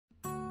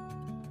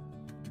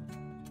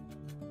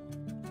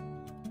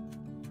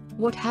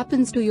What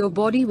happens to your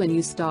body when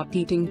you start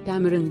eating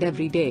tamarind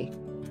every day?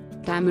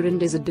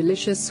 Tamarind is a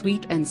delicious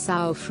sweet and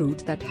sour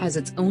fruit that has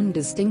its own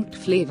distinct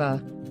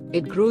flavor.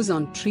 It grows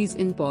on trees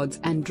in pods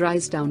and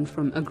dries down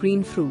from a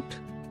green fruit.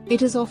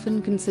 It is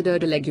often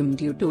considered a legume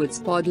due to its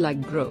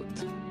pod-like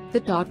growth. The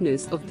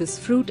tartness of this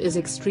fruit is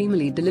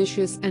extremely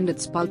delicious, and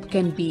its pulp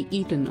can be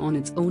eaten on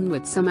its own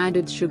with some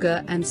added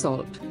sugar and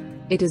salt.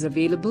 It is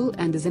available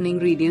and is an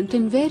ingredient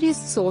in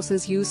various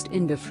sauces used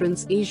in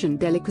different Asian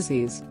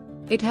delicacies.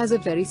 It has a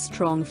very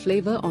strong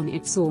flavor on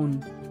its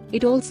own.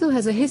 It also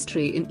has a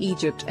history in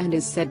Egypt and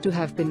is said to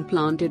have been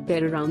planted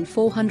there around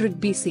 400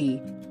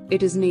 BC.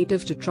 It is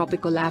native to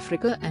tropical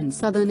Africa and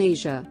southern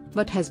Asia,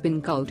 but has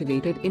been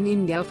cultivated in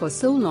India for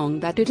so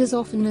long that it is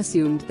often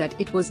assumed that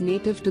it was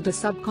native to the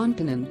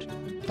subcontinent.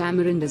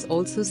 Tamarind is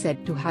also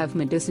said to have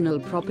medicinal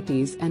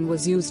properties and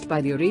was used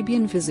by the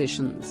Arabian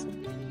physicians.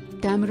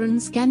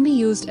 Tamarinds can be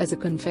used as a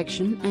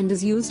confection and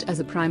is used as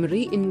a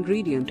primary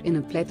ingredient in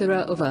a plethora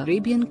of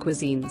Arabian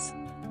cuisines.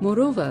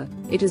 Moreover,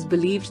 it is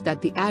believed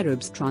that the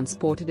Arabs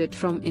transported it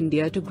from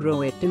India to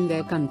grow it in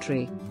their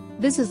country.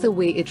 This is the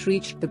way it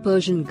reached the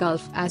Persian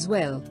Gulf as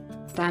well.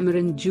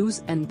 Tamarind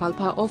juice and pulp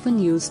are often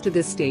used to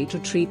this day to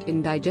treat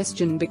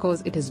indigestion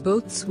because it is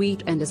both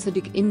sweet and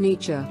acidic in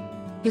nature.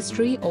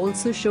 History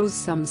also shows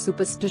some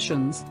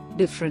superstitions,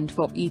 different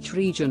for each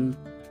region.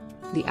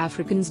 The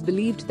Africans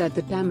believed that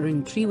the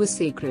tamarind tree was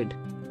sacred.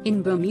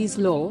 In Burmese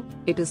law,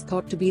 it is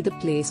thought to be the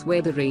place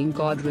where the rain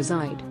god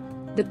reside.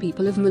 The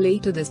people of Malay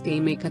to this day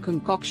make a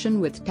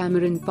concoction with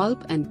tamarind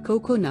pulp and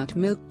coconut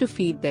milk to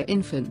feed their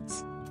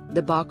infants.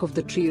 The bark of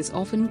the tree is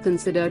often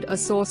considered a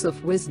source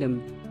of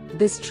wisdom.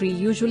 This tree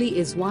usually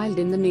is wild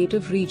in the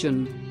native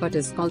region, but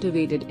is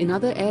cultivated in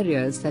other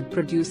areas that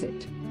produce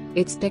it.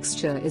 Its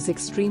texture is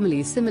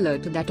extremely similar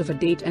to that of a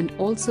date and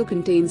also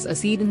contains a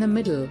seed in the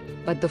middle,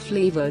 but the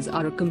flavors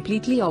are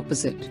completely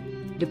opposite.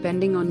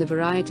 Depending on the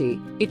variety,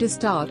 it is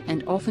tart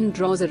and often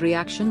draws a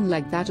reaction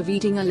like that of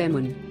eating a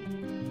lemon.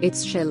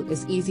 Its shell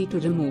is easy to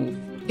remove.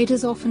 It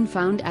is often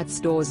found at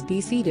stores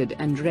de-seeded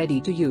and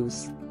ready to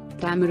use.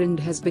 Tamarind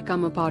has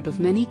become a part of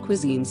many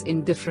cuisines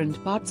in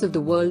different parts of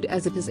the world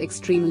as it is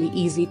extremely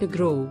easy to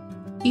grow.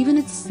 Even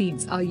its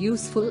seeds are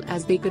useful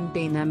as they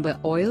contain amber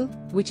oil,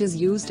 which is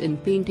used in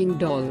painting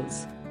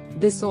dolls.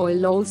 This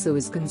oil also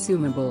is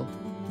consumable.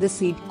 The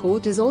seed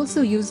coat is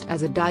also used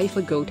as a dye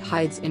for goat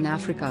hides in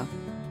Africa.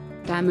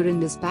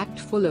 Tamarind is packed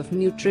full of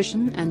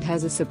nutrition and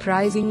has a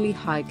surprisingly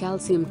high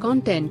calcium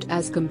content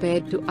as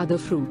compared to other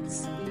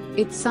fruits.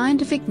 Its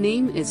scientific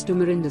name is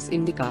Tamarindus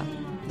indica.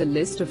 The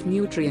list of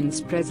nutrients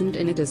present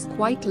in it is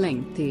quite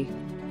lengthy.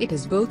 It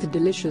is both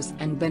delicious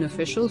and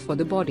beneficial for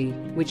the body,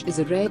 which is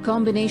a rare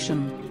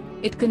combination.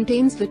 It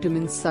contains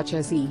vitamins such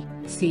as E,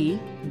 C,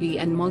 B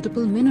and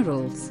multiple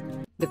minerals.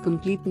 The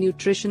complete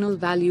nutritional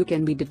value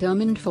can be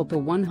determined for per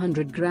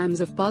 100 grams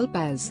of pulp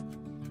as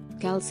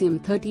calcium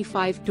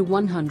 35 to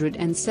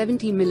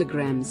 170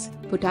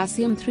 mg,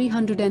 potassium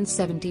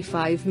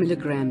 375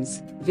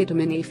 mg,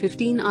 vitamin A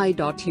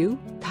 15I.U,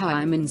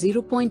 thiamine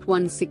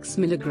 0.16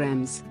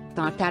 mg,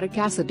 tartaric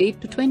acid 8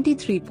 to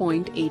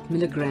 23.8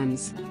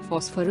 mg,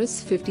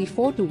 phosphorus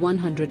 54 to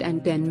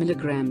 110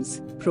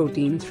 mg,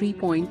 protein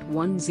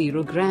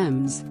 3.10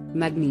 grams,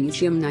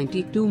 magnesium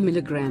 92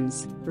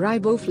 mg,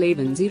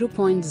 riboflavin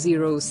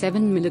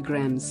 0.07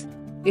 mg.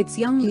 Its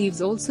young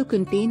leaves also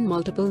contain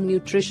multiple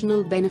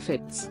nutritional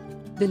benefits.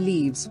 The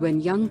leaves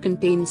when young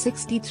contain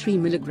 63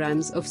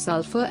 mg of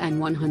sulfur and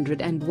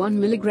 101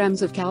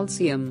 mg of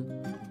calcium.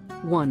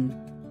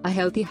 1. A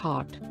healthy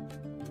heart.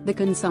 The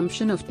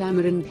consumption of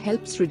tamarind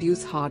helps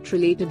reduce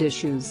heart-related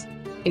issues.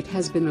 It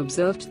has been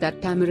observed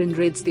that tamarind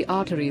rids the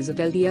arteries of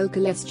LDL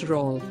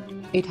cholesterol.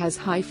 It has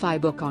high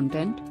fiber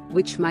content,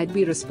 which might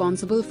be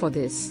responsible for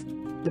this.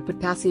 The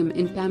potassium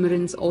in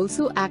tamarinds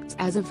also acts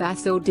as a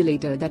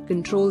vasodilator that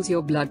controls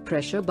your blood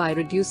pressure by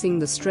reducing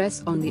the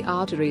stress on the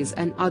arteries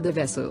and other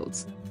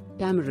vessels.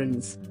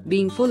 Tamarinds,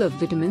 being full of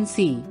vitamin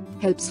C,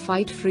 helps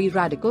fight free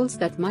radicals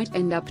that might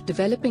end up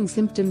developing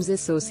symptoms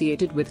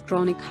associated with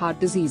chronic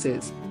heart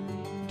diseases.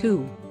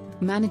 2.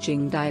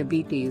 Managing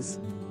diabetes.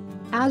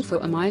 Alpha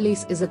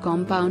amylase is a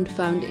compound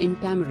found in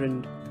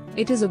tamarind.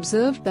 It is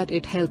observed that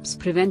it helps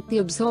prevent the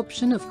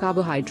absorption of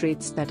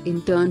carbohydrates that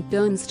in turn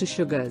turns to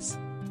sugars.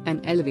 An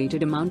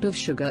elevated amount of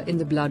sugar in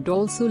the blood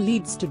also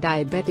leads to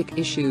diabetic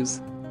issues.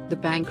 The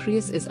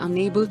pancreas is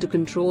unable to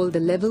control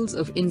the levels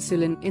of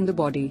insulin in the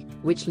body,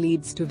 which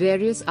leads to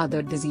various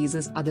other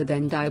diseases other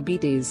than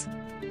diabetes.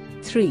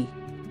 3.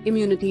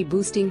 Immunity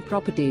boosting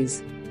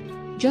properties.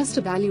 Just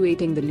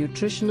evaluating the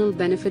nutritional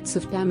benefits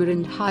of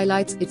tamarind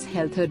highlights its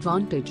health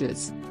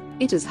advantages.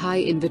 It is high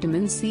in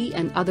vitamin C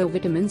and other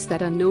vitamins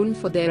that are known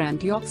for their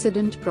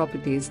antioxidant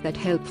properties that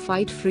help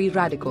fight free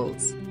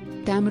radicals.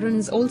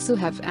 Tamarinds also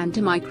have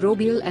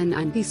antimicrobial and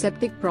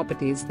antiseptic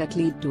properties that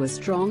lead to a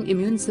strong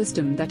immune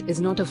system that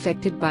is not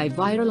affected by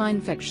viral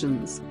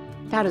infections.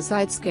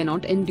 Parasites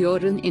cannot endure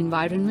an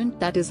environment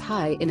that is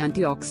high in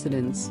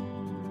antioxidants.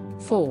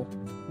 4.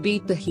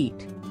 Beat the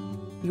heat.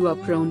 You are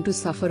prone to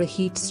suffer a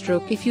heat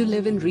stroke if you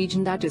live in a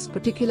region that is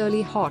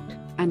particularly hot,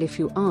 And if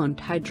you aren't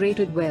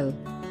hydrated well,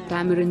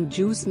 tamarind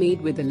juice made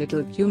with a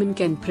little cumin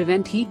can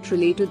prevent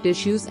heat-related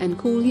issues and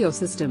cool your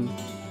system.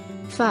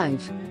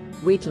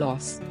 5. Weight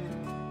loss.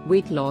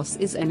 Weight loss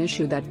is an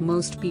issue that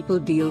most people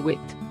deal with.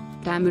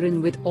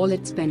 Tamarind, with all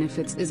its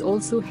benefits, is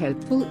also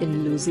helpful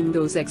in losing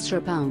those extra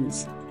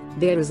pounds.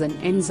 There is an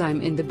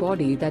enzyme in the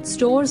body that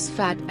stores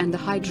fat, and the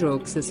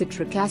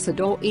hydroxycitric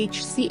acid or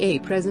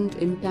HCA present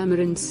in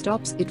tamarind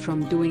stops it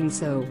from doing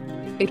so.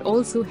 It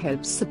also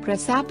helps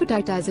suppress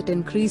appetite as it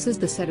increases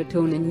the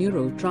serotonin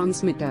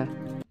neurotransmitter.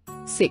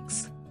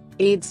 6.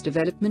 Aids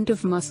development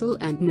of muscle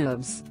and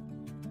nerves.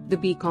 The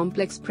B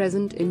complex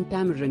present in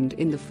tamarind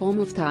in the form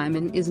of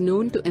thiamine is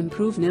known to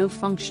improve nerve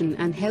function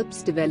and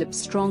helps develop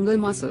stronger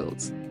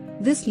muscles.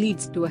 This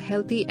leads to a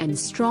healthy and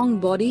strong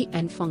body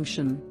and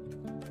function.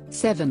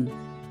 7.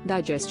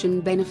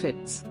 Digestion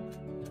benefits.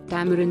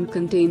 Tamarind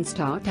contains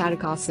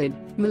tartaric acid,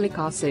 malic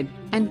acid,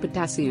 and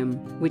potassium,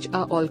 which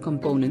are all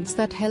components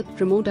that help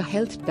promote a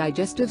healthy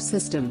digestive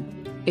system.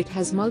 It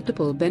has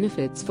multiple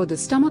benefits for the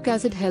stomach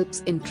as it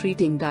helps in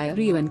treating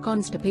diarrhea and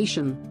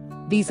constipation.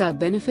 These are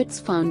benefits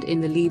found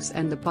in the leaves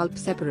and the pulp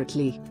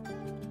separately.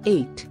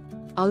 8.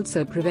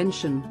 Ulcer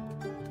prevention.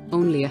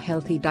 Only a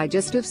healthy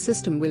digestive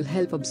system will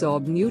help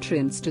absorb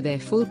nutrients to their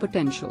full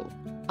potential.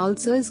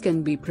 Ulcers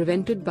can be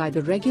prevented by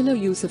the regular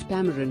use of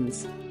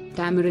tamarinds.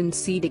 Tamarind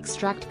seed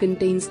extract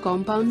contains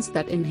compounds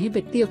that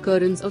inhibit the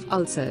occurrence of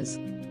ulcers.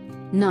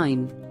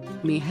 9.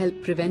 May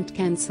help prevent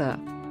cancer.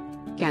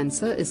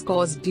 Cancer is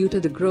caused due to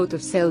the growth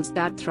of cells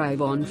that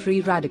thrive on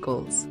free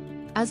radicals.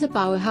 As a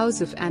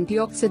powerhouse of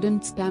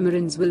antioxidants,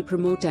 tamarinds will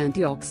promote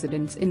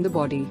antioxidants in the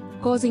body,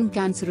 causing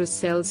cancerous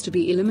cells to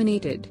be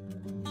eliminated.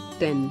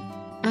 10.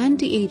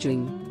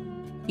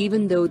 Anti-aging.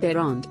 Even though there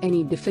aren't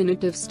any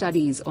definitive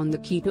studies on the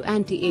key to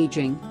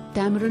anti-aging,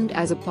 tamarind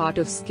as a part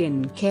of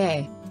skin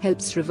care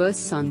helps reverse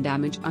sun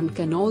damage and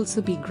can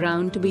also be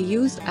ground to be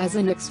used as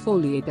an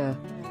exfoliator.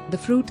 The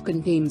fruit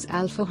contains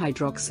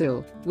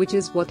alpha-hydroxyl, which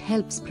is what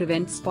helps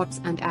prevent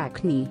spots and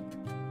acne.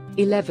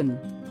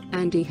 11.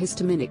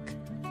 Antihistaminic.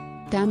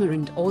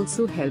 Tamarind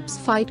also helps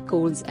fight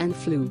colds and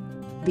flu.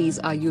 These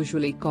are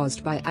usually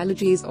caused by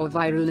allergies or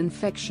viral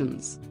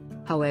infections.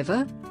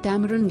 However,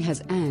 tamarind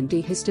has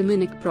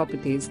antihistaminic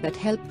properties that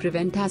help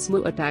prevent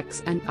asthma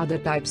attacks and other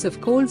types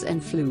of colds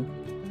and flu.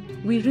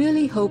 We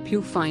really hope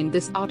you find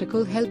this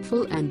article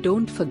helpful, and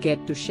don't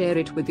forget to share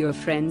it with your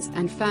friends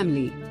and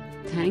family.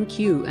 Thank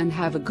you and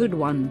have a good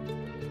one.